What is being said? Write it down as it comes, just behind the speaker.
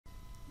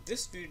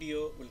This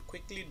video will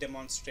quickly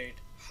demonstrate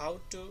how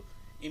to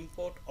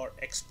import or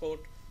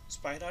export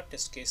Spira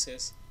test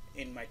cases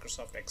in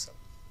Microsoft Excel.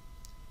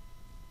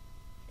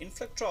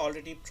 Inflectra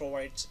already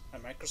provides a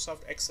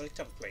Microsoft Excel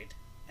template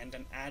and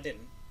an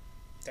add-in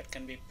that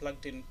can be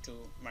plugged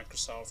into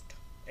Microsoft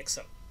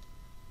Excel.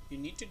 You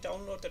need to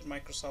download that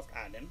Microsoft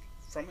add-in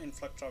from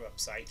Inflectra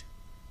website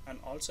and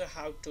also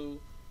have to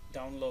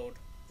download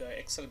the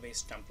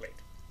Excel-based template.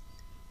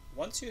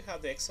 Once you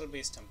have the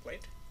Excel-based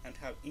template and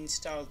have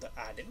installed the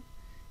add-in,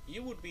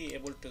 you would be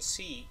able to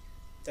see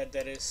that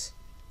there is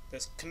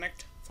this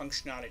connect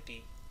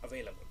functionality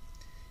available.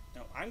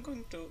 Now I'm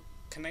going to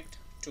connect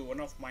to one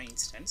of my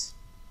instance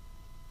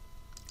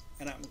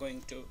and I'm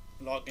going to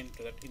log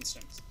into that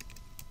instance.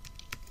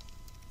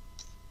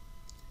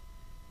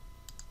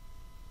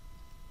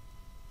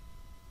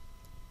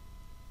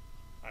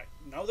 Alright,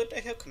 now that I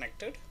have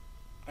connected,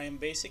 I am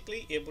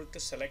basically able to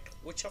select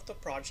which of the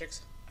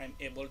projects I'm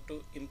able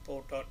to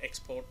import or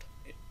export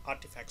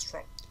artifacts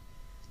from.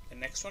 The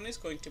next one is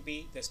going to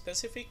be the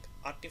specific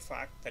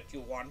artifact that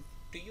you want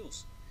to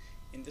use.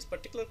 In this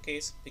particular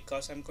case,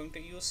 because I'm going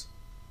to use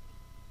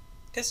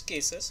test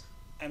cases,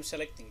 I'm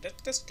selecting the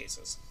test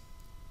cases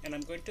and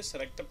I'm going to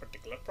select the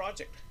particular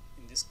project.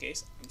 In this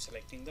case, I'm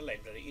selecting the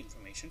library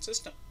information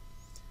system.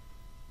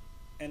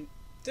 And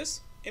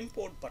this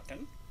import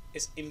button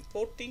is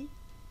importing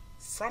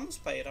from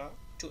Spira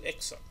to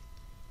Excel.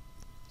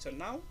 So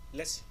now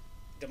let's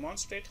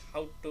demonstrate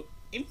how to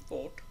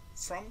import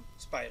from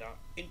Spira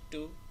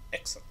into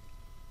Excel.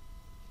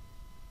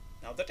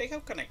 Now that I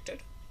have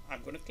connected,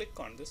 I'm going to click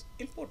on this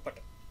import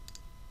button.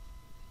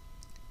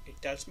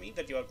 It tells me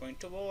that you are going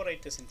to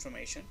overwrite this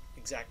information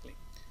exactly.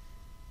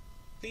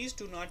 Please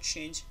do not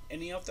change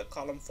any of the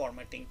column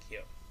formatting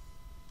here.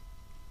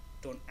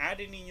 Don't add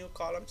any new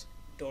columns.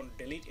 Don't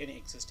delete any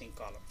existing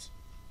columns.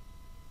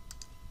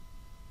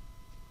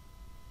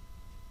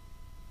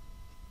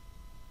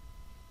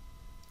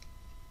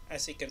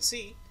 As you can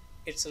see,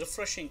 it's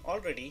refreshing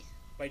already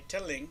by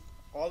telling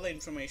all the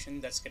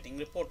information that's getting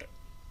reported.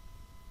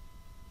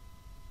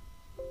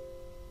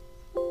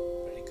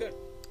 Very good.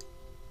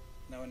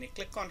 Now when you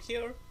click on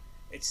here,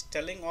 it's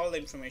telling all the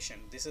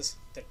information. This is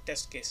the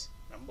test case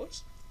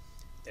numbers,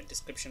 the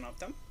description of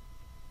them,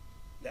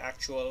 the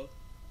actual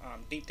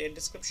detailed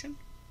description,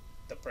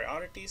 the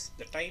priorities,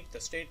 the type, the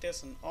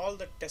status, and all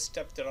the test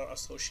steps that are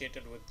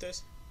associated with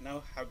this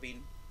now have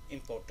been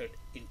imported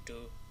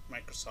into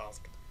Microsoft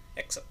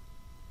Excel.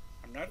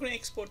 I'm not going to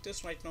export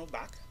this right now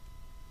back,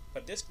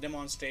 but this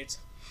demonstrates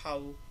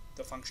how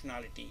the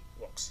functionality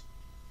works.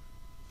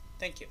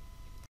 Thank you.